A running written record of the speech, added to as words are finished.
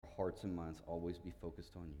hearts and minds always be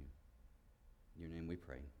focused on you. In your name we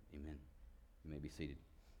pray. Amen. You may be seated.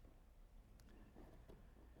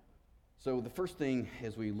 So the first thing,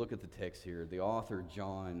 as we look at the text here, the author,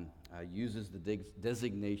 John, uses the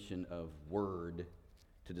designation of word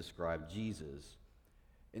to describe Jesus.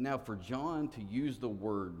 And now for John to use the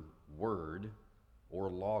word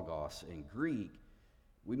or logos in Greek,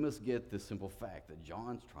 we must get the simple fact that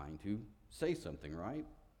John's trying to say something, right?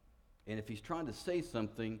 And if he's trying to say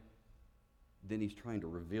something, then he's trying to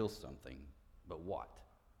reveal something. But what?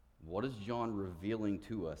 What is John revealing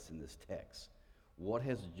to us in this text? What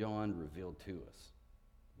has John revealed to us?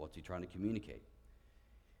 What's he trying to communicate?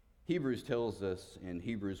 Hebrews tells us in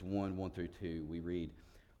Hebrews 1:1-2, we read,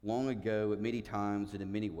 "Long ago, at many times and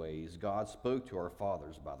in many ways, God spoke to our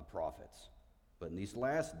fathers by the prophets. But in these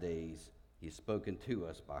last days, he has spoken to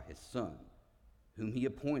us by his Son, whom he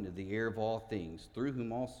appointed the heir of all things, through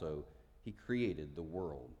whom also he created the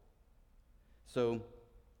world." So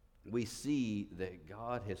we see that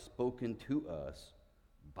God has spoken to us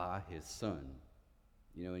by his Son.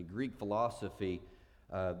 You know, in Greek philosophy,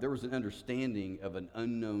 there was an understanding of an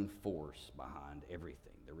unknown force behind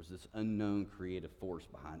everything. There was this unknown creative force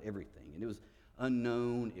behind everything. And it was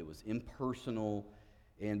unknown, it was impersonal,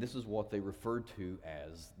 and this is what they referred to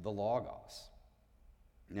as the Logos.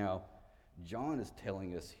 Now, John is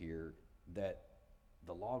telling us here that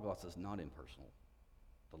the Logos is not impersonal.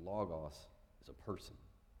 The Logos is a person.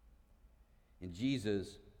 And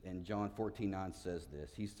Jesus, in John 14:9, says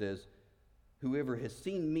this. He says, "Whoever has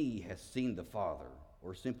seen me has seen the Father."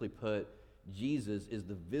 Or simply put, Jesus is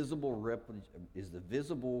the visible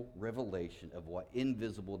revelation of what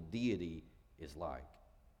invisible deity is like.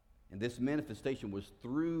 And this manifestation was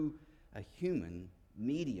through a human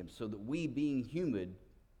medium so that we, being human,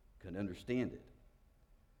 could understand it.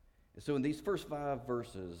 And so in these first 5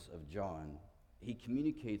 verses of John, he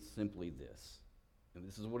communicates simply this. And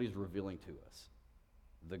this is what he's revealing to us: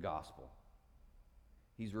 the gospel.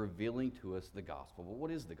 He's revealing to us the gospel. But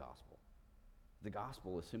what is the gospel? The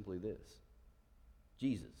gospel is simply this: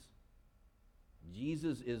 Jesus.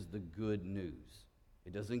 Jesus is the good news.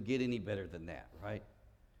 It doesn't get any better than that, right?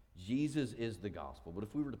 Jesus is the gospel. But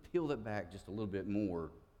if we were to peel that back just a little bit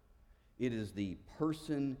more, it is the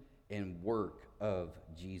person and work of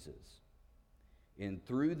Jesus. And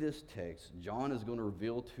through this text, John is going to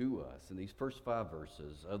reveal to us in these first 5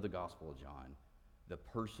 verses of the Gospel of John the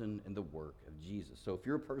person and the work of Jesus. So if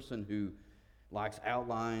you're a person who likes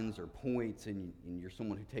outlines or points and you're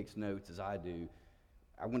someone who takes notes as I do,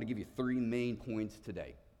 I want to give you 3 main points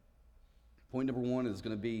today. Point number 1 is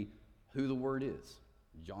going to be who the Word is.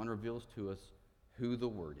 John reveals to us who the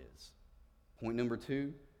Word is. Point number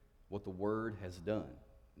 2, what the Word has done,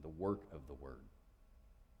 the work of the Word.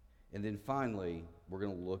 And then finally, we're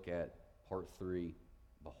going to look at part 3,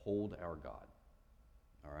 behold our God.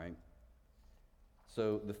 All right?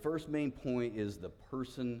 So the first main point is the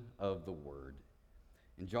person of the Word.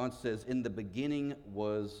 And John says, in the beginning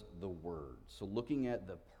was the Word. So looking at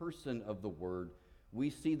the person of the Word, we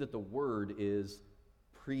see that the Word is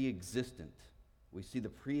pre-existent. We see the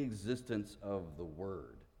pre-existence of the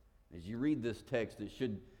Word. As you read this text, it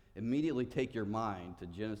should immediately take your mind to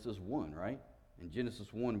Genesis 1, right? In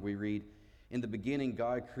Genesis 1, we read, "In the beginning,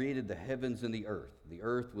 God created the heavens and the earth. The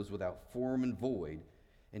earth was without form and void,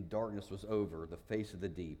 and darkness was over the face of the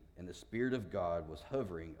deep, and the Spirit of God was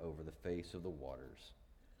hovering over the face of the waters."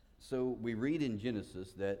 So we read in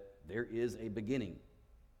Genesis that there is a beginning.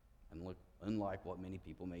 And look, unlike what many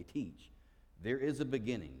people may teach, there is a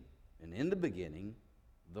beginning. And in the beginning,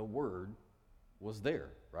 the Word was there,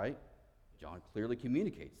 right? John clearly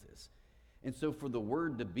communicates this. And so for the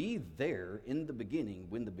Word to be there in the beginning,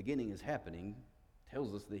 when the beginning is happening,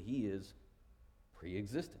 tells us that he is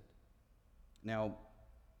pre-existent. Now,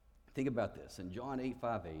 think about this. In John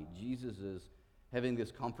 8:5-8, Jesus is having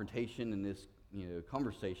this confrontation and this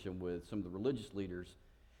conversation with some of the religious leaders.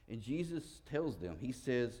 And Jesus tells them, he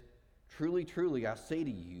says, "Truly, truly, I say to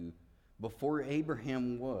you, before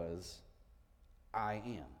Abraham was, I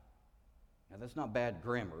am." Now, that's not bad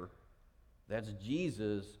grammar. That's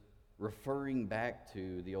Jesus referring back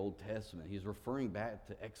to the Old Testament. He's referring back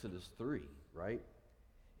to Exodus 3, right?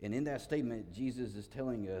 And in that statement, Jesus is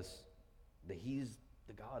telling us that he's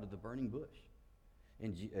the God of the burning bush.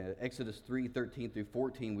 In Exodus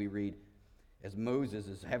 3:13-14, we read, as Moses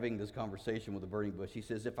is having this conversation with the burning bush, he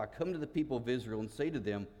says, "If I come to the people of Israel and say to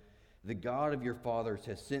them, 'The God of your fathers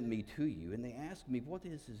has sent me to you,' and they ask me, 'What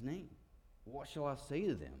is his name?' What shall I say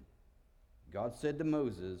to them?' God said to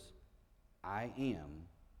Moses, 'I am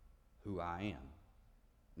who I am.'"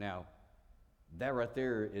 Now, that right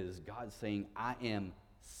there is God saying, I am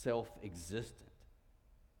self-existent.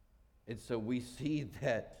 And so we see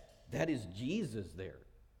that is Jesus there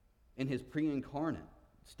in his pre-incarnate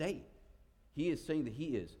state. He is saying that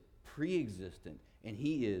he is pre-existent and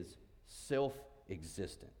he is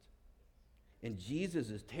self-existent. And Jesus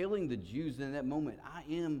is telling the Jews in that moment, I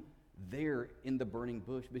am there in the burning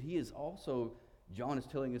bush. But he is also, John is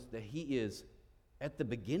telling us that he is at the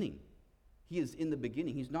beginning. He is in the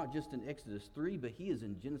beginning. He's not just in Exodus 3, but he is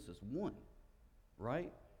in Genesis 1,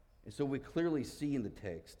 right? And so we clearly see in this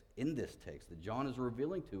text, that John is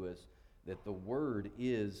revealing to us that the Word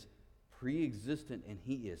is pre-existent and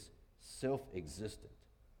he is self-existent.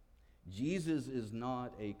 Jesus is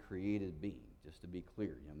not a created being, just to be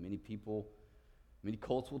clear. Many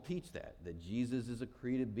cults will teach that Jesus is a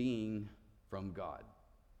created being from God.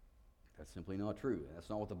 That's simply not true. That's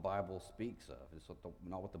not what the Bible speaks of. It's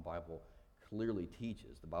not what the Bible clearly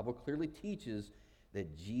teaches. The Bible clearly teaches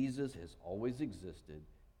that Jesus has always existed,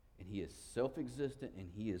 and he is self-existent, and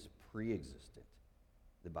he is pre-existent.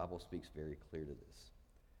 The Bible speaks very clear to this.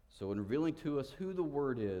 So in revealing to us who the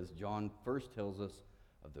Word is, John first tells us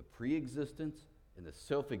of the pre-existence and the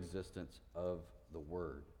self-existence of the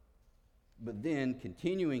Word. But then,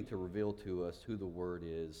 continuing to reveal to us who the Word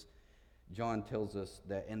is, John tells us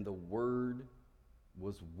that, and the Word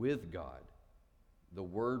was with God. The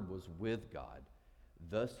Word was with God.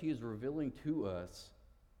 Thus, he is revealing to us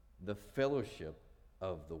the fellowship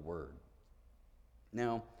of the Word.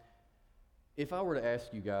 Now, if I were to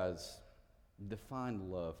ask you guys, define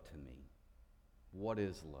love to me, what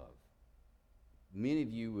is love? Many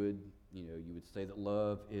of you would say that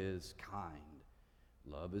love is kind.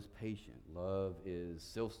 Love is patient. Love is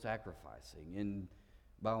self-sacrificing. And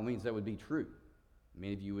by all means, that would be true.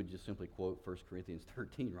 Many of you would just simply quote 1 Corinthians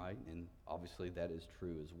 13, right? And obviously that is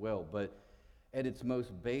true as well. But at its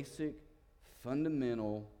most basic,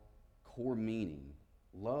 fundamental, core meaning,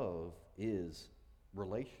 love is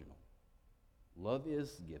relational. Love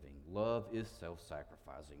is giving. Love is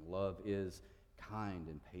self-sacrificing. Love is kind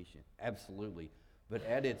and patient. Absolutely. But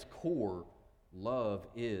at its core, love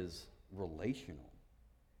is relational.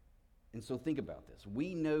 And so think about this.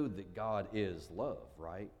 We know that God is love,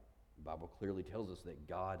 right? The Bible clearly tells us that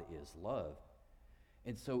God is love.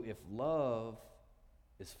 And so if love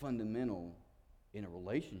is fundamental in a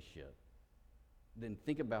relationship, then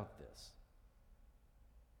think about this.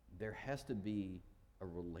 There has to be a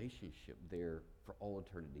relationship there for all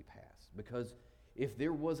eternity past. Because if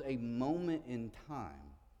there was a moment in time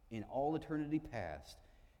in all eternity past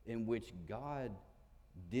in which God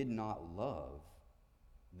did not love,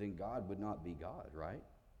 then God would not be God, right?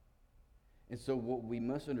 And so what we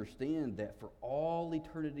must understand that for all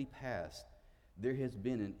eternity past, there has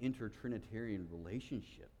been an intertrinitarian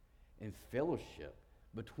relationship and fellowship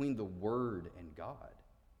between the Word and God,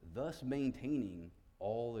 thus maintaining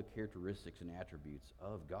all the characteristics and attributes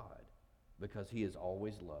of God, because he has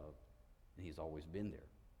always loved and he's always been there,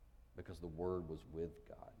 because the Word was with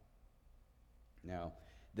God. Now,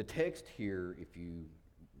 the text here, if you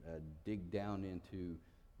dig down into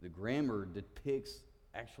the grammar, depicts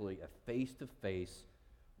actually a face-to-face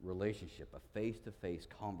relationship, a face-to-face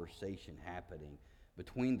conversation happening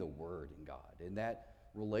between the Word and God. And that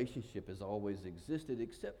relationship has always existed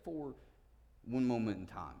except for one moment in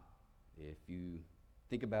time. If you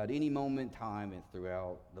think about any moment in time and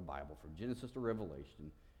throughout the Bible, from Genesis to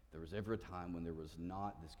Revelation, if there was ever a time when there was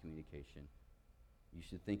not this communication, you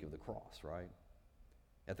should think of the cross, right?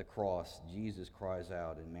 At the cross, Jesus cries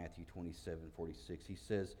out in Matthew 27:46. He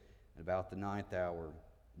says, at about the 9th hour,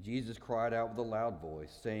 Jesus cried out with a loud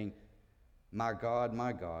voice, saying, my God,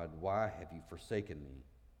 why have you forsaken me?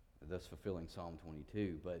 Thus fulfilling Psalm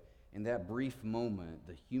 22. But in that brief moment,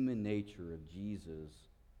 the human nature of Jesus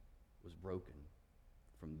was broken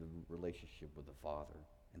from the relationship with the Father,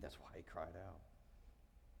 and that's why he cried out.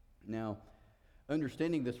 Now,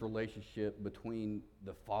 understanding this relationship between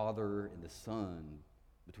the Father and the Son,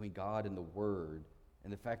 between God and the Word,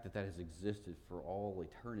 and the fact that that has existed for all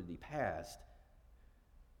eternity past,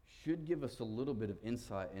 should give us a little bit of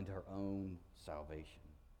insight into our own salvation,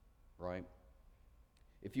 right?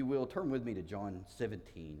 If you will, turn with me to John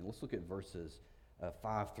 17, and let's look at verses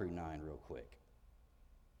 5 through 9 real quick.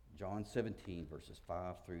 John 17, verses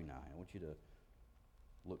 5 through 9. I want you to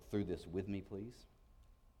look through this with me, please.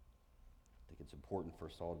 I think it's important for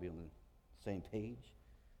us all to be on the same page.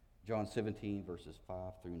 John 17, verses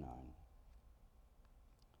 5 through 9.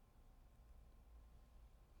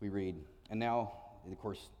 We read, and now, of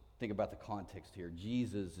course, think about the context here.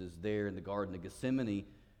 Jesus is there in the Garden of Gethsemane.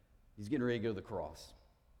 He's getting ready to go to the cross.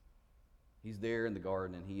 He's there in the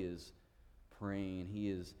garden, and he is praying.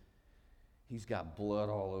 He's got blood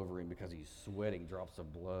all over him because he's sweating drops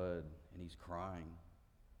of blood, and he's crying.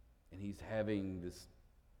 And and he's having this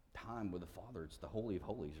time with the Father. It's the Holy of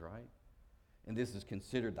Holies, right? And this is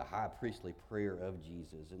considered the high priestly prayer of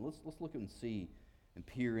Jesus. And let's look and see and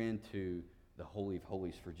peer into the Holy of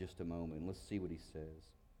Holies for just a moment. And let's see what he says.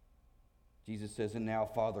 Jesus says, "And now,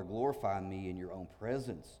 Father, glorify me in your own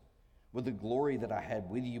presence with the glory that I had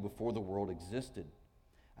with you before the world existed.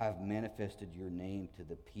 I have manifested your name to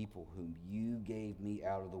the people whom you gave me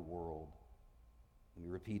out of the world." Let me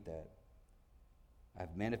repeat that. "I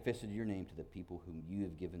have manifested your name to the people whom you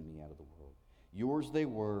have given me out of the world. Yours they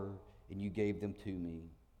were, and you gave them to me.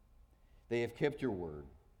 They have kept your word.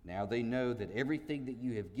 Now they know that everything that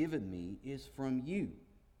you have given me is from you.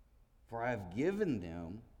 For I have given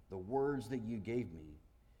them the words that you gave me,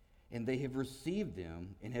 and they have received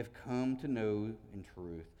them and have come to know in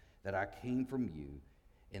truth that I came from you,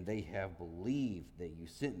 and they have believed that you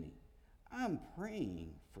sent me. I'm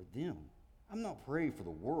praying for them. I'm not praying for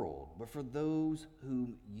the world, but for those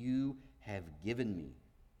whom you have given me,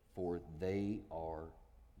 for they are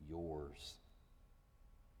yours."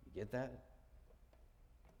 You get that?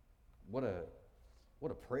 What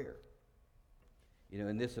a prayer. You know,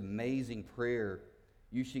 in this amazing prayer,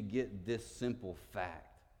 you should get this simple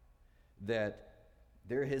fact that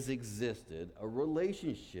there has existed a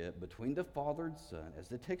relationship between the Father and Son, as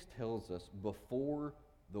the text tells us, before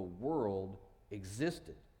the world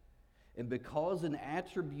existed. And because an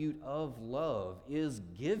attribute of love is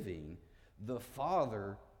giving, the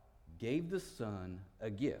Father gave the Son a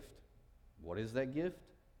gift. What is that gift?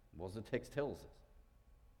 Well, as the text tells us.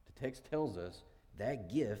 The text tells us that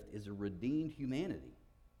gift is a redeemed humanity,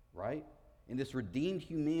 right? And this redeemed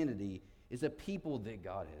humanity is a people that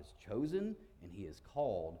God has chosen and he has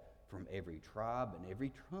called from every tribe and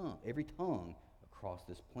every tongue across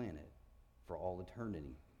this planet for all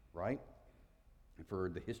eternity, right? And for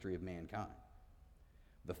the history of mankind.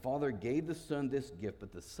 The Father gave the Son this gift,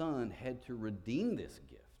 but the Son had to redeem this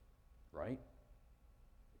gift, right?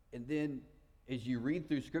 And then as you read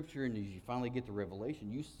through Scripture and as you finally get to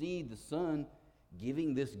Revelation, you see the Son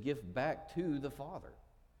giving this gift back to the Father.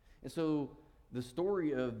 And so the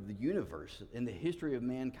story of the universe and the history of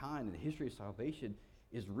mankind and the history of salvation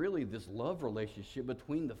is really this love relationship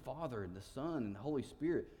between the Father and the Son and the Holy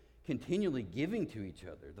Spirit continually giving to each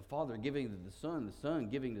other. The Father giving to the Son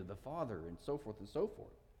giving to the Father, and so forth and so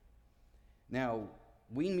forth. Now,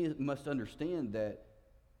 we must understand that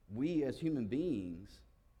we as human beings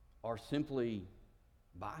are simply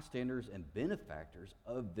bystanders and benefactors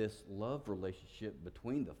of this love relationship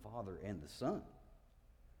between the Father and the Son.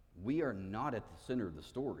 We are not at the center of the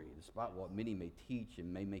story, despite what many may teach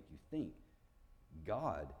and may make you think.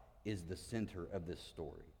 God is the center of this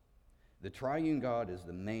story. The triune God is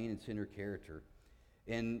the main and center character.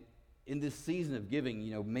 And in this season of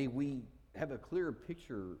giving, may we have a clearer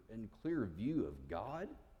picture and clearer view of God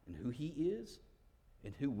and who he is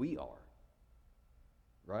and who we are.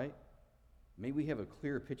 Right? May we have a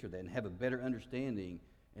clearer picture of that and have a better understanding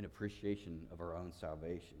and appreciation of our own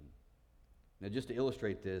salvation. Now, just to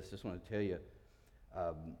illustrate this, I just want to tell you,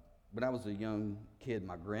 when I was a young kid,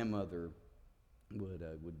 my grandmother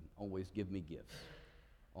would always give me gifts.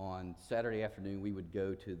 On Saturday afternoon, we would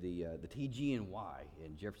go to the TG&Y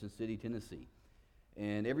in Jefferson City, Tennessee.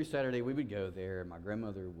 And every Saturday we would go there. My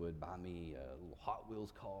grandmother would buy me a little Hot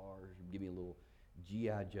Wheels car, give me a little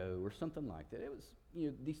G.I. Joe or something like that. It was,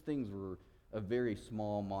 these things were of very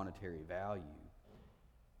small monetary value.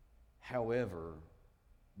 However,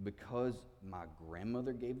 because my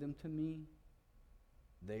grandmother gave them to me,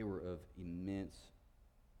 they were of immense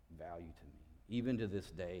value to me. Even to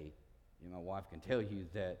this day, my wife can tell you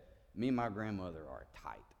that me and my grandmother are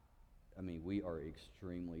tight. I mean, we are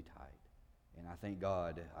extremely tight. And I thank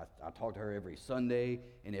God, I talk to her every Sunday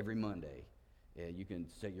and every Monday. And you can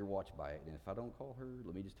set your watch by it. And if I don't call her,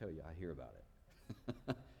 let me just tell you, I hear about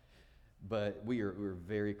it. But we're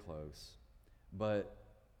very close. But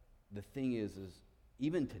the thing is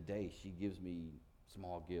even today, she gives me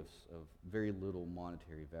small gifts of very little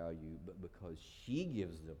monetary value. But because she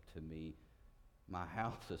gives them to me, my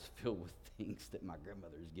house is filled with things that my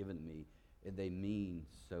grandmother has given me, and they mean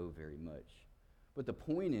so very much. But the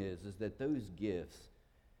point is that those gifts,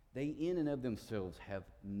 they in and of themselves have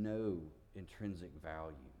no intrinsic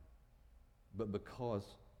value. But because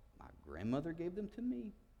my grandmother gave them to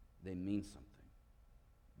me, they mean something.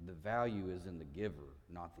 The value is in the giver,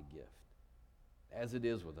 not the gift. As it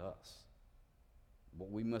is with us.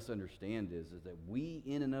 What we must understand is that we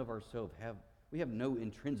in and of ourselves have no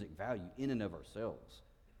intrinsic value in and of ourselves.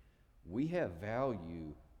 We have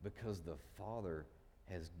value because the Father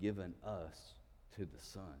has given us to the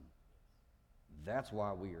Son. That's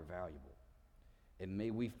why we are valuable. And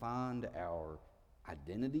may we find our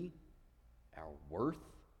identity our worth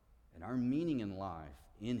and our meaning in life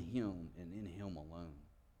in Him and in Him alone.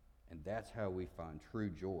 And that's how we find true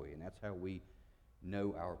joy, and that's how we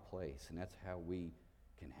know our place, and that's how we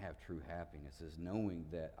can have true happiness, is knowing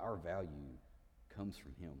that our value comes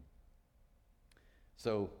from Him.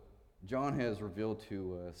 So John has revealed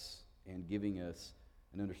to us and giving us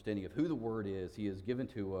an understanding of who the Word is. He has given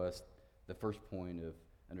to us the first point of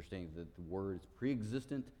understanding that the Word is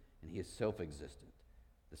pre-existent and He is self-existent.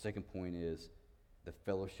 The second point is the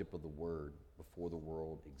fellowship of the Word before the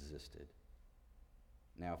world existed.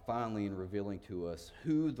 Now, finally, in revealing to us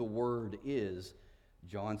who the Word is,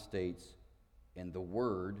 John states, and the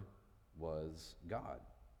Word was God,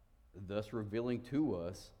 thus revealing to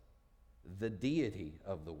us the deity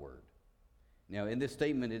of the Word. Now, in this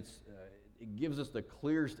statement, it gives us the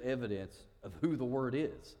clearest evidence of who the Word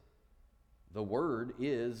is. The Word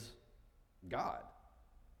is God.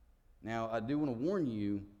 Now, I do want to warn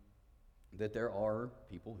you that there are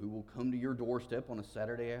people who will come to your doorstep on a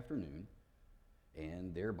Saturday afternoon,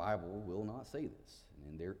 and their Bible will not say this.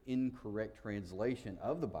 And in their incorrect translation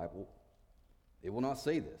of the Bible, it will not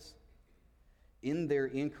say this. In their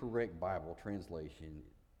incorrect Bible translation,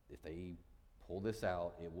 if they pull this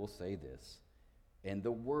out, it will say this: and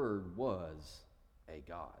the Word was a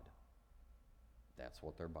God. That's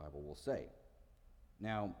what their Bible will say.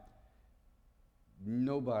 Now,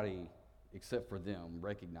 nobody except for them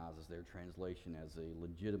recognizes their translation as a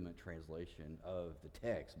legitimate translation of the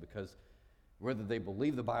text, because whether they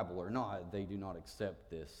believe the Bible or not, they do not accept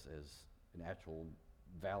this as an actual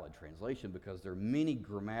valid translation, because there are many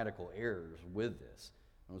grammatical errors with this.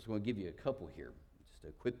 I'm just going to give you a couple here, just to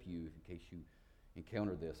equip you in case you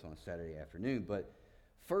encounter this on a Saturday afternoon. But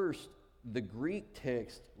first, the Greek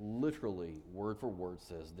text literally, word for word,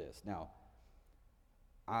 says this. Now,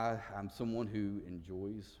 I'm someone who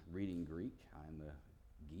enjoys reading Greek. I'm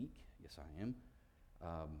a geek. Yes, I am.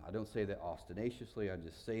 I don't say that ostentatiously. I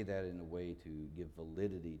just say that in a way to give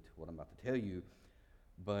validity to what I'm about to tell you.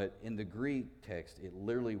 But in the Greek text, it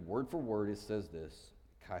literally, word for word, it says this: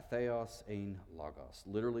 kai theos ein logos.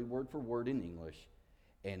 Literally, word for word in English.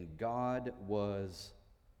 And God was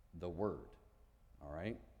the Word. All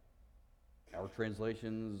right? Our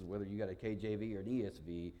translations, whether you got a KJV or an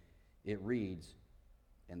ESV, it reads,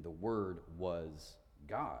 and the Word was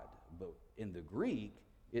God. But in the Greek,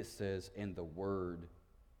 it says, and the Word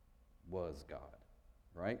was God.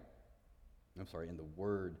 Right? I'm sorry, and the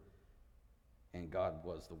Word and God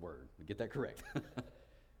was the Word. Get that correct.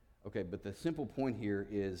 Okay, but the simple point here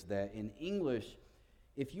is that in English,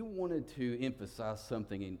 if you wanted to emphasize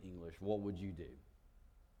something in English, what would you do?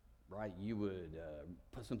 Right? You would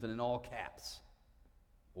put something in all caps,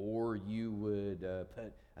 or you would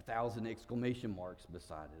put 1,000 exclamation marks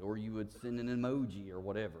beside it, or you would send an emoji or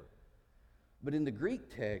whatever. But in the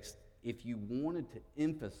Greek text, if you wanted to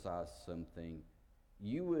emphasize something,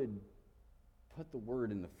 you would put the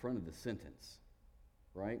word in the front of the sentence,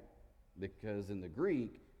 right? Because in the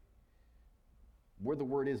Greek, where the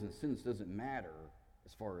word is in the sentence doesn't matter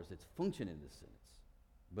as far as its function in the sentence,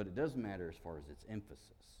 but it does matter as far as its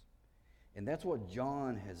emphasis. And that's what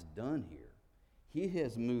John has done here. He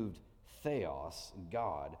has moved theos,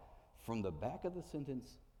 God, from the back of the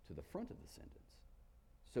sentence to the front of the sentence.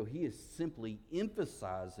 So he is simply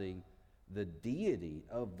emphasizing the deity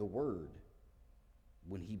of the Word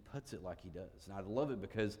when he puts it like he does. And I love it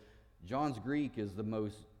because John's Greek is the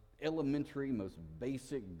most elementary, most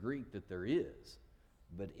basic Greek that there is.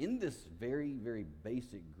 But in this very, very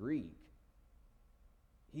basic Greek,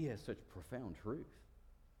 he has such profound truth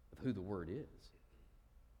of who the Word is.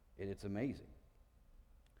 And it's amazing.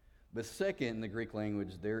 But second, in the Greek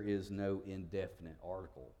language, there is no indefinite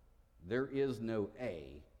article. There is no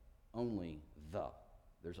a, only the.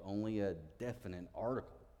 There's only a definite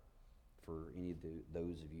article for any of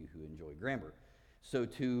those of you who enjoy grammar. So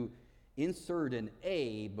to insert an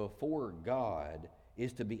a before God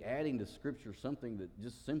is to be adding to Scripture something that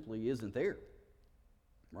just simply isn't there,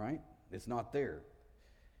 right? It's not there.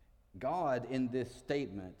 God in this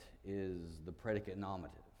statement is the predicate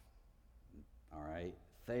nominative, all right?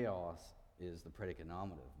 Theos is the predicate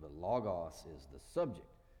nominative, but logos is the subject.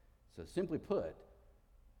 So simply put,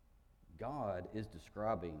 God is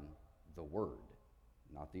describing the Word,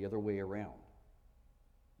 not the other way around.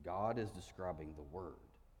 God is describing the Word.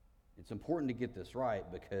 It's important to get this right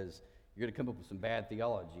because you're going to come up with some bad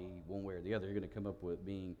theology one way or the other. You're going to come up with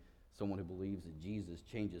being someone who believes that Jesus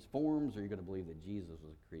changes forms, or you're going to believe that Jesus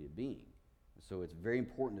was a created being. So it's very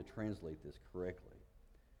important to translate this correctly.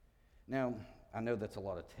 Now, I know that's a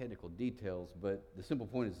lot of technical details, but the simple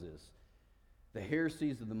point is this. The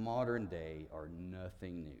heresies of the modern day are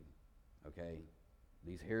nothing new, okay?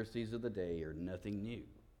 These heresies of the day are nothing new.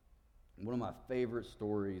 One of my favorite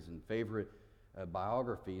stories and favorite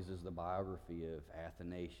biographies is the biography of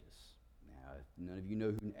Athanasius. Now, if none of you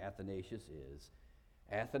know who Athanasius is,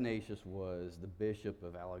 Athanasius was the bishop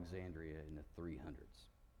of Alexandria in the 300s.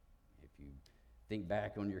 If you think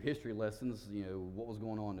back on your history lessons, you know, what was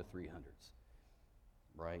going on in the 300s,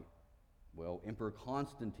 right? Well, Emperor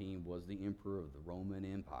Constantine was the emperor of the Roman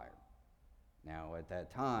Empire. Now, at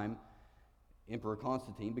that time, Emperor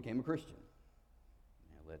Constantine became a Christian.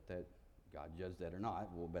 Now, let that God judge that or not.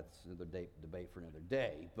 Well, that's another debate for another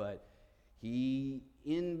day. But he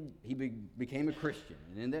became a Christian,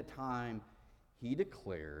 and in that time, he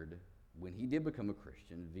declared, when he did become a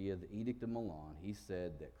Christian via the Edict of Milan, he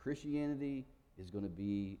said that Christianity is going to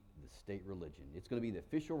be the state religion. It's going to be the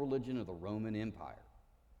official religion of the Roman Empire.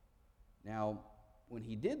 Now, when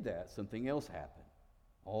he did that, something else happened.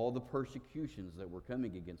 All the persecutions that were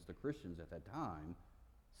coming against the Christians at that time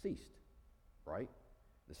ceased, right?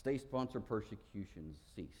 The state-sponsored persecutions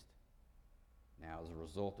ceased. Now, as a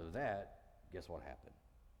result of that, guess what happened?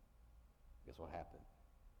 Guess what happened?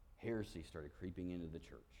 Heresy started creeping into the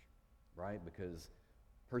church, right? Because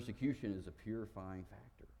persecution is a purifying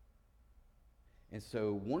factor. And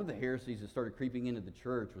so one of the heresies that started creeping into the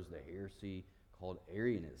church was the heresy called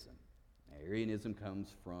Arianism. Now, Arianism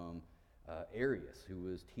comes from Arius, who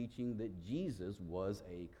was teaching that Jesus was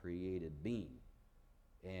a created being,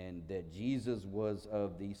 and that Jesus was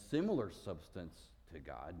of the similar substance to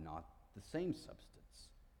God, not the same substance,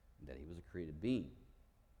 and that he was a created being.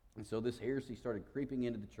 And so this heresy started creeping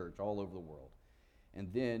into the church all over the world.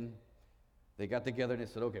 And then they got together and they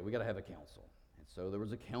said, okay, we got to have a council. And so there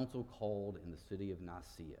was a council called in the city of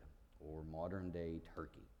Nicaea, or modern-day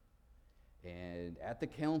Turkey. And at the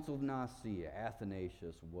Council of Nicaea,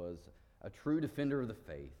 Athanasius was a true defender of the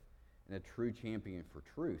faith and a true champion for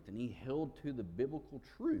truth. And he held to the biblical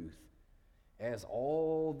truth as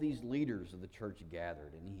all these leaders of the church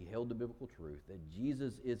gathered. And he held the biblical truth that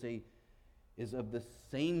Jesus is of the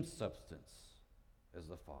same substance as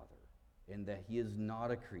the Father, and that he is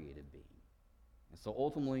not a created being. And so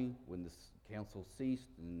ultimately, when this council ceased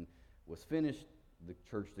and was finished, the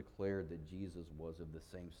church declared that Jesus was of the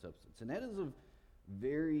same substance. And that is of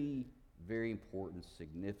very, very important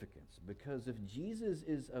significance, because if Jesus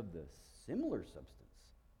is of the similar substance,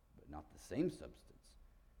 but not the same substance,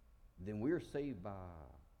 then we are saved by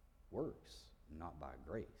works, not by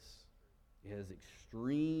grace. It has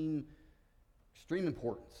extreme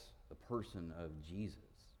importance, the person of Jesus.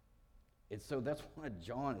 And so that's why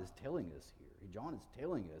John is telling us here. John is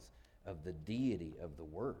telling us of the deity of the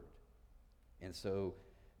Word. And so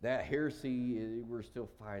that heresy, we're still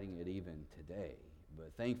fighting it even today.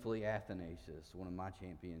 But thankfully, Athanasius, one of my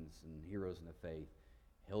champions and heroes in the faith,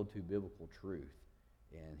 held to biblical truth.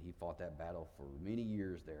 And he fought that battle for many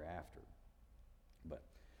years thereafter. But,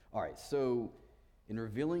 all right, so in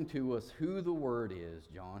revealing to us who the Word is,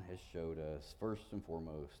 John has showed us, first and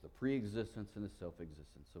foremost, the pre-existence and the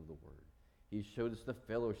self-existence of the Word. He showed us the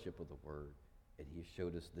fellowship of the Word, and he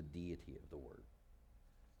showed us the deity of the Word.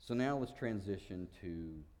 So now let's transition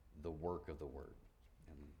to the work of the Word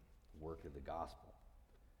and the work of the gospel.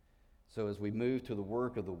 So as we move to the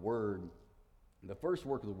work of the Word, the first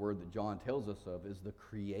work of the Word that John tells us of is the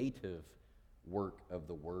creative work of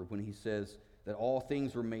the Word, when he says that all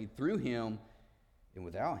things were made through him, and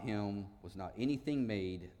without him was not anything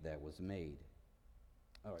made that was made.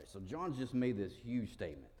 All right, so John's just made this huge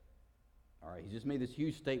statement. All right, he's just made this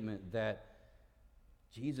huge statement that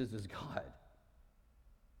Jesus is God.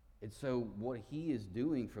 And so what he is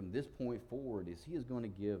doing from this point forward is he is going to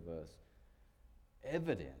give us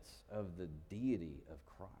evidence of the deity of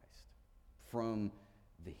Christ. From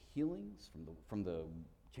the healings, from the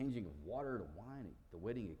changing of water to wine at the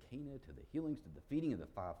wedding of Cana, to the healings, to the feeding of the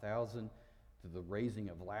 5,000, to the raising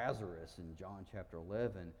of Lazarus in John chapter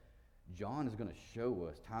 11, John is going to show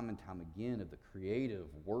us time and time again of the creative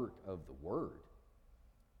work of the Word.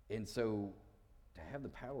 And so to have the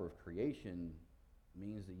power of creation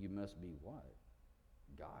means that you must be what?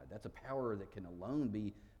 God. That's a power that can alone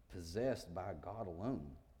be possessed by God alone.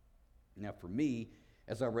 Now for me,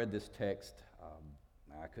 as I read this text,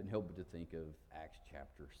 I couldn't help but to think of Acts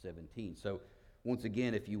chapter 17. So once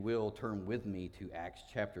again, if you will, turn with me to Acts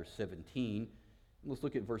chapter 17. Let's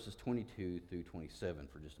look at verses 22 through 27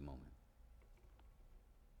 for just a moment.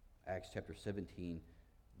 Acts chapter 17,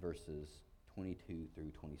 verses 22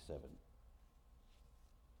 through 27.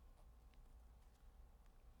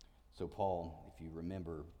 So Paul, if you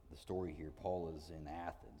remember the story here, Paul is in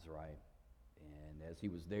Athens, right? And as he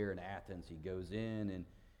was there in Athens, he goes in and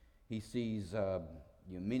he sees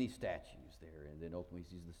many statues there, and then ultimately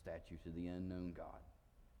he sees the statue to the unknown God.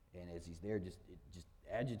 And as he's there, it just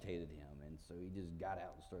agitated him. And so he just got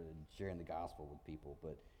out and started sharing the gospel with people.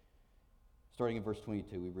 But starting in verse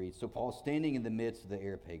 22, we read, "So Paul, standing in the midst of the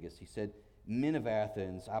Areopagus, he said, 'Men of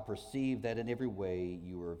Athens, I perceive that in every way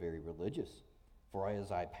you are very religious. For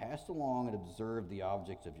as I passed along and observed the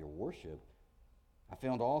objects of your worship, I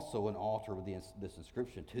found also an altar with this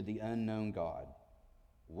inscription, "To the unknown God."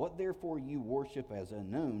 What therefore you worship as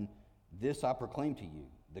unknown, this I proclaim to you,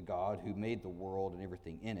 the God who made the world and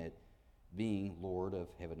everything in it, being Lord of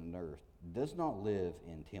heaven and earth, does not live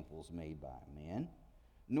in temples made by man,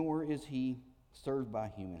 nor is he served by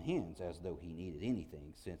human hands as though he needed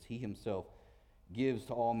anything, since he himself gives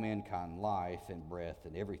to all mankind life and breath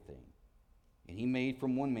and everything. And he made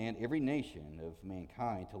from one man every nation of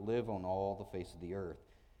mankind to live on all the face of the earth,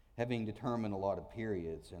 having determined allotted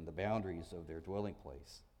periods and the boundaries of their dwelling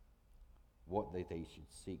place, what that they should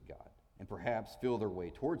seek God, and perhaps feel their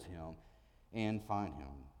way towards him and find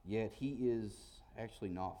him. Yet he is actually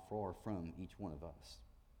not far from each one of us.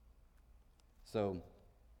 So,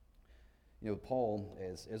 Paul,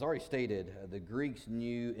 as already stated, the Greeks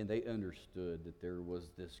knew and they understood that there was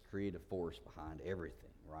this creative force behind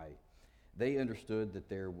everything, right? They understood that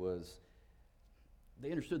they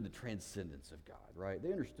understood the transcendence of God, right?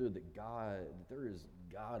 They understood that there is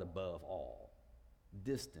God above all,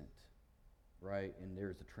 distant, right? And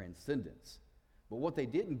there's a transcendence. But what they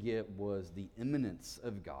didn't get was the immanence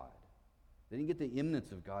of God. They didn't get the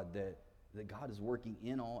immanence of God that God is working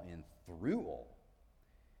in all and through all.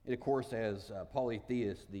 And of course, as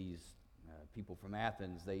polytheists, these people from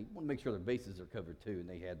Athens, they want to make sure their bases are covered too, and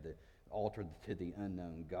they had the altar to the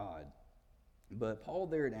unknown God. But Paul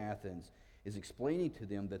there in Athens is explaining to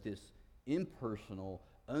them that this impersonal,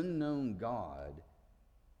 unknown God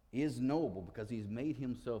is knowable because he's made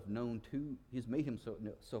himself known to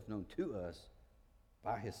us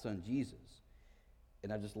by his son Jesus.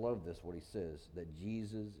 And I just love this, what he says, that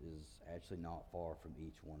Jesus is actually not far from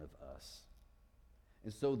each one of us.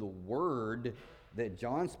 And so the Word that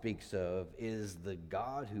John speaks of is the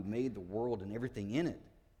God who made the world and everything in it.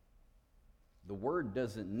 The Word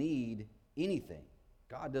doesn't need anything.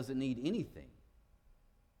 God doesn't need anything.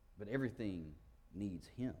 But everything needs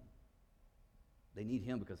him. They need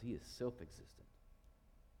him because he is self-existent.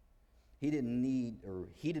 He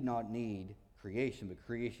did not need creation, but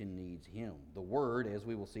creation needs him. The Word, as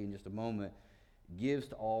we will see in just a moment, gives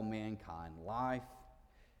to all mankind life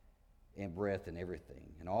and breath and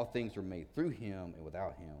everything. And all things were made through him, and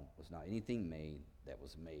without him was not anything made that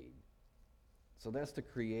was made. So that's the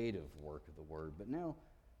creative work of the Word. But now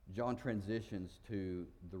John transitions to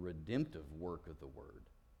the redemptive work of the Word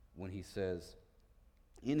when he says,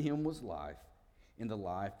 "In him was life, and the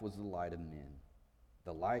life was the light of men.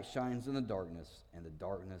 The light shines in the darkness, and the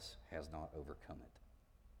darkness has not overcome it."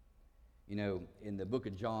 In the book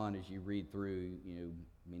of John, as you read through,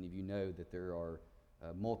 many of you know that there are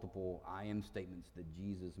multiple I am statements that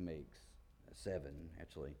Jesus makes, 7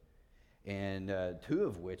 actually, and 2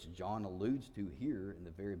 of which John alludes to here in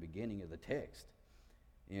the very beginning of the text.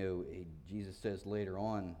 Jesus says later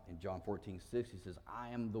on in John 14:6, he says, "I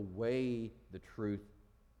am the way, the truth,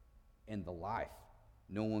 and the life.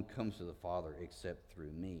 No one comes to the Father except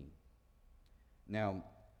through me." Now,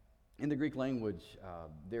 in the Greek language,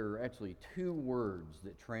 there are actually 2 words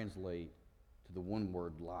that translate to the one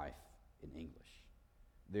word life in English.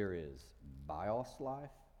 There is bios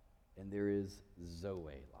life, and there is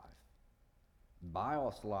zoe life.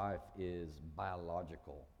 Bios life is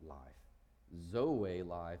biological life. Zoe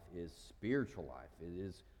life is spiritual life. It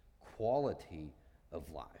is quality of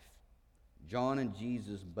life. John and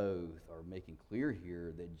Jesus both are making clear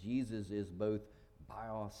here that Jesus is both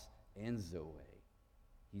bios and zoe.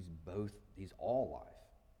 He's all life.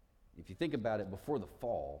 If you think about it, before the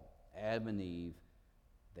fall, Adam and Eve,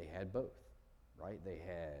 they had both, right? They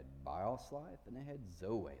had bios life and they had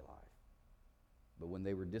zoe life. But when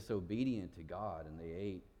they were disobedient to God and they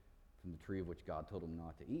ate from the tree of which God told them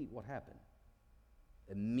not to eat, what happened?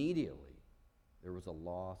 Immediately, there was a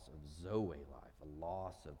loss of zoe life, a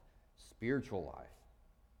loss of spiritual life.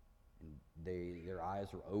 And their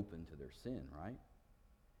eyes were open to their sin, right?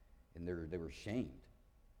 And they were shamed.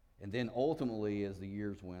 And then ultimately, as the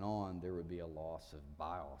years went on, there would be a loss of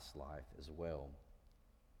bios life as well.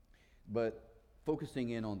 But focusing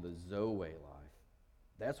in on the zoe life,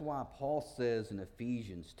 that's why Paul says in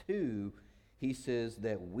Ephesians 2, he says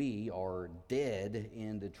that we are dead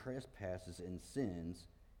in the trespasses and sins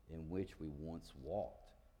in which we once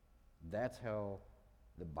walked. That's how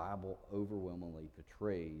the Bible overwhelmingly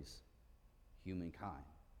portrays humankind,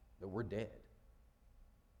 that we're dead.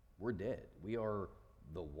 We're dead. We are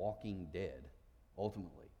the walking dead,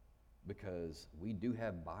 ultimately. because we do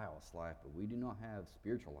have bios life, but we do not have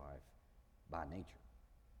spiritual life by nature.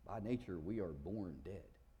 By nature, we are born dead,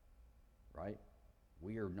 right?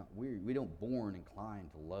 We don't born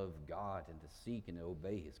inclined to love God and to seek and to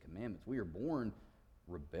obey his commandments. We are born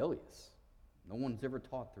rebellious. No one's ever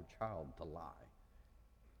taught their child to lie,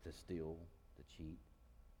 to steal, to cheat,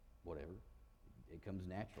 whatever. It comes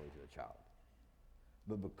naturally to a child.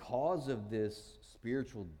 But because of this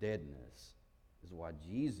spiritual deadness is why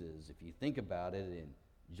Jesus, if you think about it, in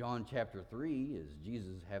John chapter 3, as Jesus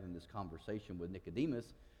is having this conversation with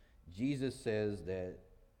Nicodemus, Jesus says that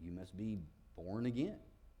you must be born again,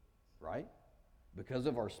 right? Because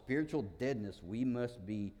of our spiritual deadness, we must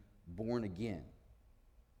be born again.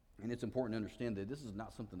 And it's important to understand that this is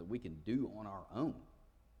not something that we can do on our own.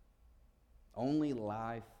 Only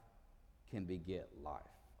life can beget life.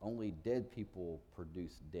 Only dead people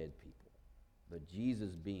produce dead people. But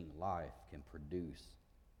Jesus, being life, can produce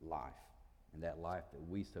life, and that life that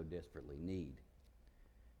we so desperately need.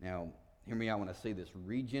 Now, hear me out when I say this.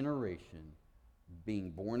 Regeneration,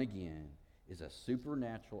 being born again, is a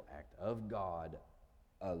supernatural act of God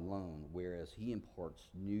alone, whereas he imparts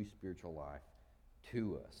new spiritual life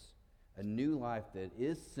to us. A new life that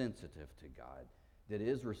is sensitive to God, that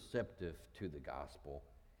is receptive to the gospel,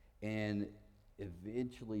 and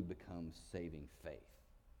eventually becomes saving faith.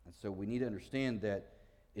 And so we need to understand that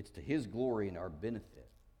it's to his glory and our benefit.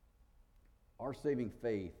 Our saving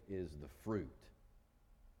faith is the fruit.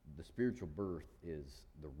 The spiritual birth is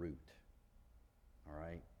the root. All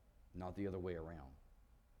right? Not the other way around.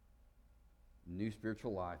 New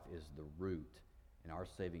spiritual life is the root, and our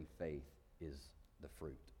saving faith is the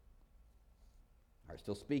fruit. All right,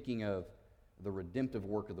 still speaking of the redemptive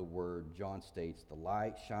work of the word, John states, the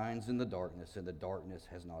light shines in the darkness, and the darkness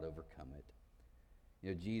has not overcome it.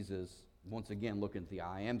 You know, Jesus, once again, looking at the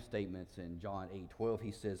I am statements in John 8:12,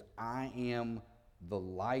 he says, I am the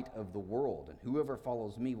light of the world, and whoever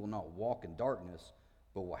follows me will not walk in darkness,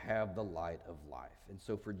 but will have the light of life. And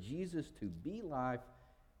so for Jesus to be life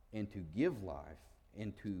and to give life,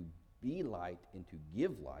 and to be light and to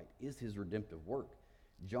give light, is his redemptive work.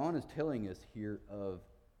 John is telling us here of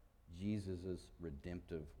Jesus'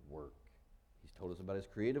 redemptive work. He's told us about his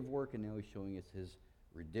creative work, and now he's showing us his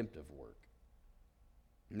redemptive work.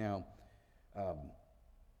 Now,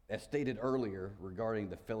 as stated earlier regarding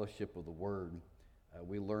the fellowship of the Word,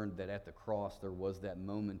 we learned that at the cross there was that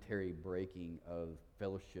momentary breaking of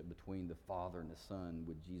fellowship between the Father and the Son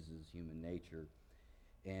with Jesus' human nature.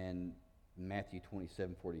 And Matthew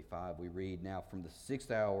 27:45, we read, now from the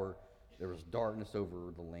 6th hour there was darkness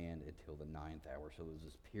over the land until the 9th hour. So there was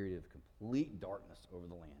this period of complete darkness over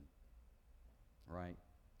the land. Right?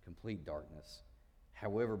 Complete darkness.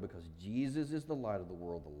 However, because Jesus is the light of the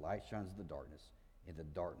world, the light shines in the darkness, and the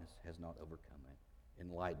darkness has not overcome it.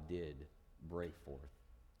 And light did break forth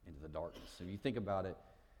into the darkness. So if you think about it,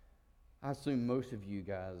 I assume most of you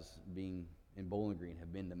guys being in Bowling Green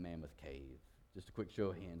have been to Mammoth Cave. Just a quick show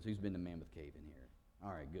of hands. Who's been to Mammoth Cave in here?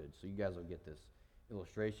 All right, good. So you guys will get this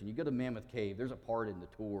illustration. You go to Mammoth Cave, there's a part in the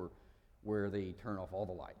tour where they turn off all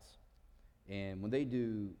the lights. And when they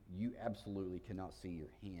do, you absolutely cannot see your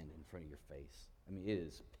hand in front of your face. I mean, it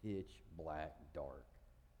is pitch black dark.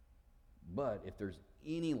 But if there's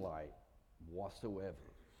any light whatsoever,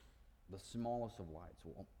 the smallest of lights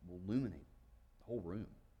will illuminate the whole room.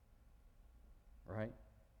 Right?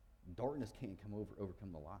 Darkness can't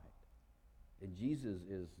overcome the light. And Jesus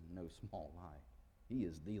is no small light. He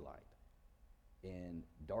is the light. And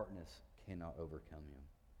darkness cannot overcome him.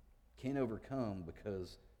 Can't overcome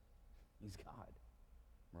because he's God.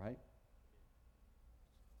 Right?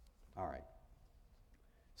 All right.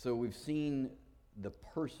 So we've seen the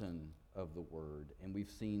person of the Word, and we've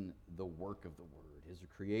seen the work of the Word, his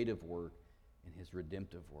creative work and his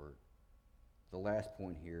redemptive work. The last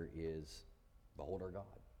point here is, behold our God.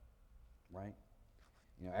 Right?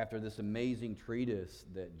 You know, after this amazing treatise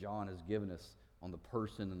that John has given us on the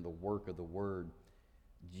person and the work of the Word,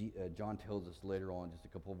 John tells us later on, just a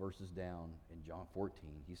couple of verses down in John 14,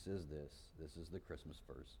 he says this. This is the Christmas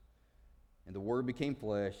verse. And the Word became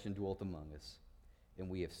flesh and dwelt among us, and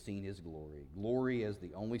we have seen his glory. Glory as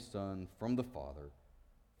the only Son from the Father,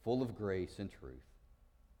 full of grace and truth.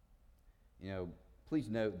 You know, please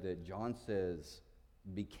note that John says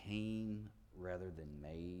became rather than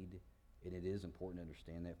made. And it is important to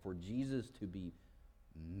understand that. For Jesus to be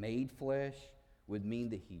made flesh would mean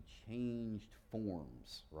that he changed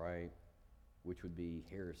forms, right? Which would be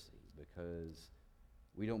heresy, because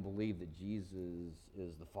we don't believe that Jesus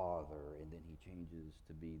is the Father and then he changes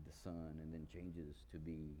to be the Son and then changes to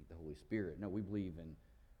be the Holy Spirit. No, we believe in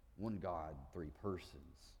one God, three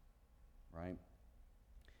persons, right?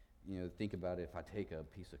 think about it. If I take a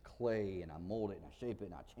piece of clay and I mold it and I shape it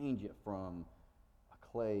and I change it from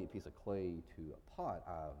a piece of clay to a pot,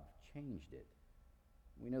 I've changed it.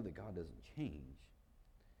 We know that God doesn't change.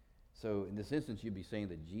 So in this instance, you'd be saying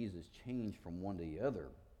that Jesus changed from one to the other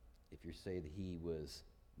if you say that he was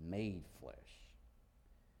made flesh.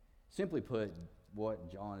 Simply put,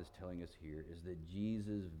 what John is telling us here is that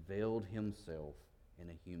Jesus veiled himself in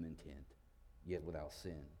a human tent, yet without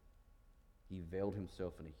sin. He veiled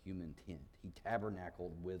himself in a human tent. He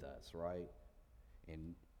tabernacled with us, right?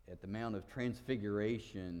 And at the Mount of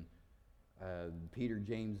Transfiguration, Peter,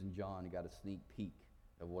 James, and John got a sneak peek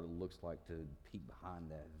of what it looks like to peek behind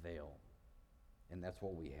that veil. And that's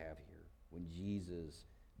what we have here, when Jesus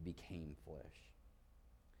became flesh.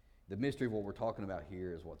 The mystery of what we're talking about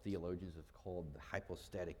here is what theologians have called the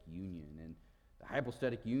hypostatic union. And the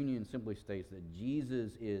hypostatic union simply states that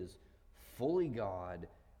Jesus is fully God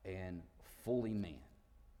and fully man,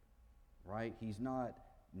 right? He's not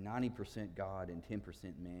 90% God and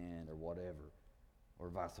 10% man or whatever, or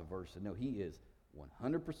vice versa. No, he is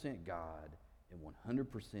 100% God and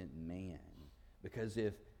 100% man. Because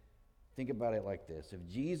think about it like this. If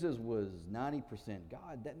Jesus was 90%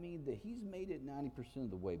 God, that means that he's made it 90% of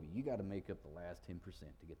the way, but you got to make up the last 10%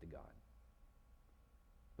 to get to God.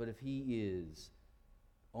 But if he is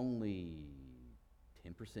only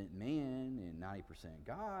 10% man and 90%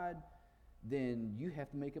 God, then you have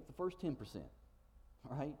to make up the first 10%,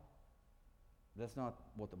 right? That's not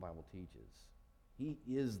what the Bible teaches. He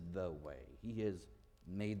is the way. He has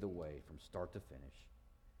made the way from start to finish.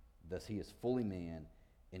 Thus, he is fully man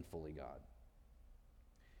and fully God.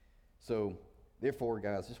 So, therefore,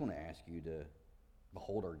 guys, I just want to ask you to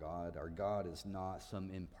behold our God. Our God is not some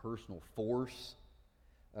impersonal force,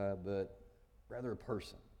 but rather a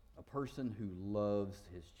person who loves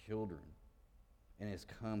his children and has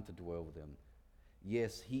come to dwell with them.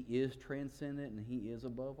 Yes, he is transcendent and he is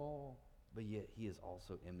above all, but yet he is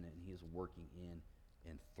also immanent and he is working in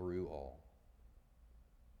and through all.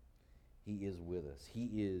 He is with us. He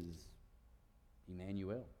is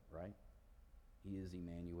Emmanuel, right? He is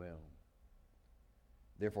Emmanuel.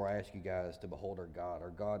 Therefore, I ask you guys to behold our God.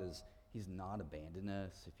 Our God he's not abandoned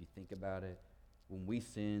us, if you think about it. When we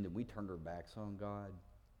sinned and we turned our backs on God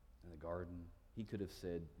in the garden, he could have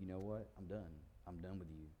said, you know what? I'm done. I'm done with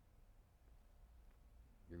you.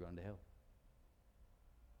 You're going to hell.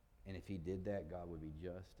 And if he did that, God would be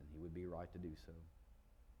just and he would be right to do so,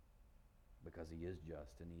 because he is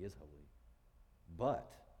just and he is holy.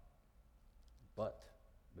 But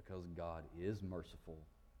because God is merciful,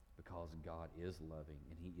 because God is loving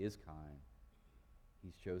and he is kind,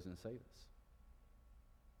 he's chosen to save us.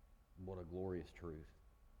 What a glorious truth.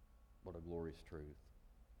 What a glorious truth.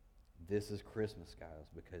 This is Christmas, guys,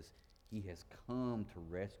 because he has come to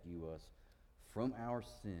rescue us from our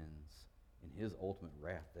sins and his ultimate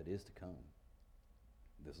wrath that is to come.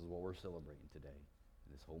 This is what we're celebrating today,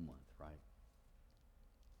 this whole month, right?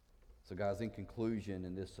 So, guys, in conclusion,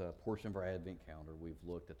 in this portion of our Advent calendar, we've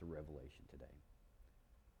looked at the revelation today.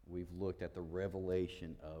 We've looked at the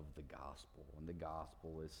revelation of the gospel, and the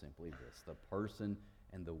gospel is simply this: the person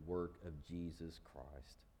and the work of Jesus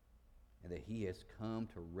Christ, and that he has come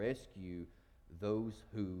to rescue those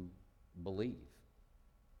who believe.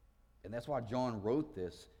 And that's why John wrote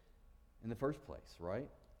this in the first place, right?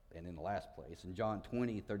 And in the last place. In John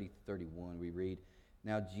 20:30-31, we read,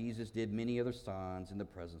 "Now Jesus did many other signs in the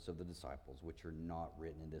presence of the disciples, which are not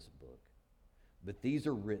written in this book. But these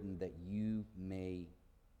are written that you may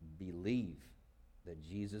believe that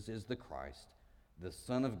Jesus is the Christ, the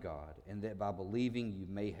Son of God, and that by believing you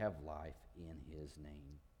may have life in his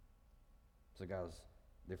name." So, guys,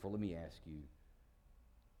 therefore let me ask you,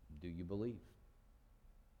 do you believe?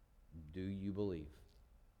 Do you believe?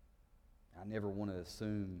 I never want to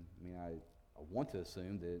assume, I want to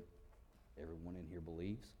assume that everyone in here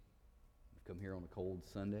believes. We've come here on a cold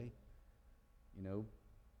Sunday.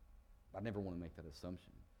 I never want to make that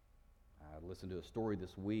assumption. I listened to a story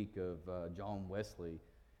this week of John Wesley,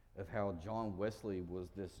 of how John Wesley was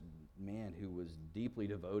this man who was deeply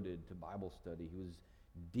devoted to Bible study. He was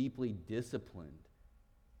deeply disciplined,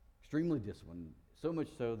 extremely disciplined, so much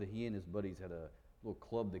so that he and his buddies had a little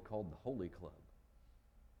club they called the Holy Club.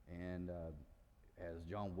 And as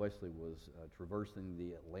John Wesley was traversing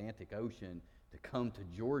the Atlantic Ocean to come to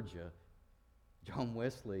Georgia, John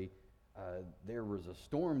Wesley, there was a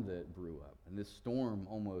storm that brew up, and this storm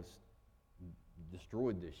almost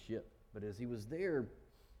destroyed this ship. But as he was there,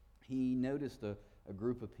 he noticed a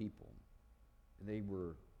group of people. They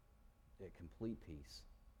were at complete peace.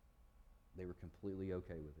 They were completely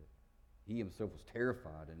okay with it. He himself was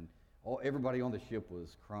terrified, and everybody on the ship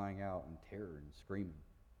was crying out in terror and screaming.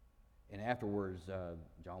 And afterwards,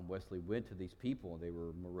 John Wesley went to these people, and they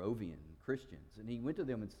were Moravian Christians. And he went to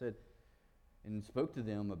them and said, and spoke to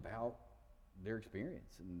them about their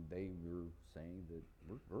experience. And they were saying that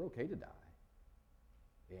we're okay to die.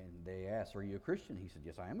 And they asked, are you a Christian? He said,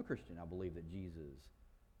 yes, I am a Christian. I believe that Jesus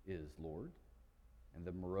is Lord. And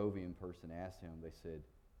the Moravian person asked him, they said,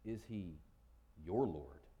 is he your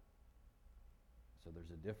Lord? So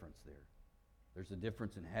there's a difference there. There's a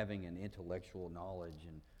difference in having an intellectual knowledge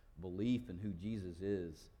and belief in who Jesus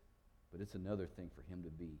is, but it's another thing for him to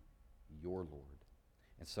be your Lord.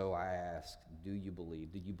 And so I ask, do you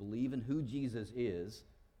believe? Do you believe in who Jesus is,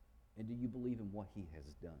 and do you believe in what he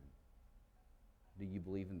has done? Do you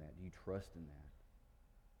believe in that? Do you trust in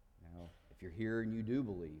that? Now, if you're here and you do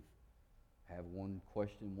believe, I have one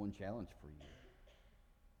question, one challenge for you.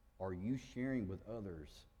 Are you sharing with others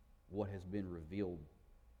what has been revealed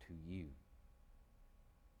to you?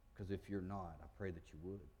 Because if you're not, I pray that you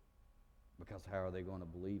would. Because how are they going to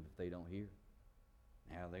believe if they don't hear?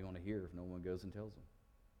 How are they going to hear if no one goes and tells them?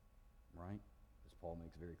 Right? As Paul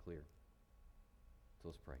makes very clear. So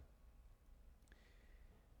let's pray.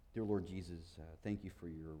 Dear Lord Jesus, thank you for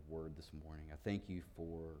your word this morning. I thank you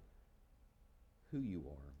for who you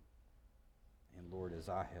are. And Lord, as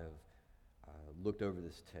I have looked over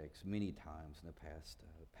this text many times in the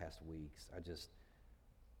past weeks,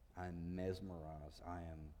 I'm mesmerized. I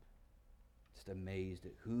am just amazed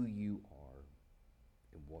at who you are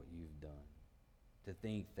and what you've done. To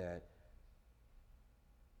think that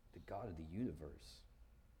the God of the universe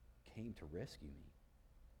came to rescue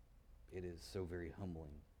me. It is so very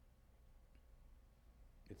humbling.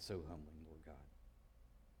 It's so humbling, Lord God.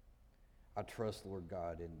 I trust, Lord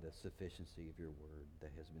God, in the sufficiency of your word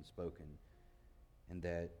that has been spoken, and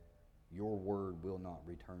that your word will not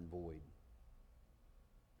return void.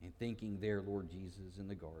 And thinking there, Lord Jesus, in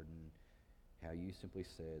the garden, how you simply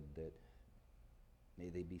said that may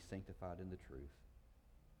they be sanctified in the truth.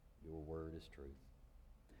 Your word is truth.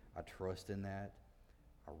 I trust in that.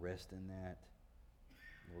 I rest in that.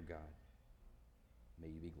 Lord God, may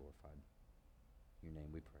you be glorified. In your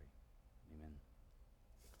name we pray. Amen.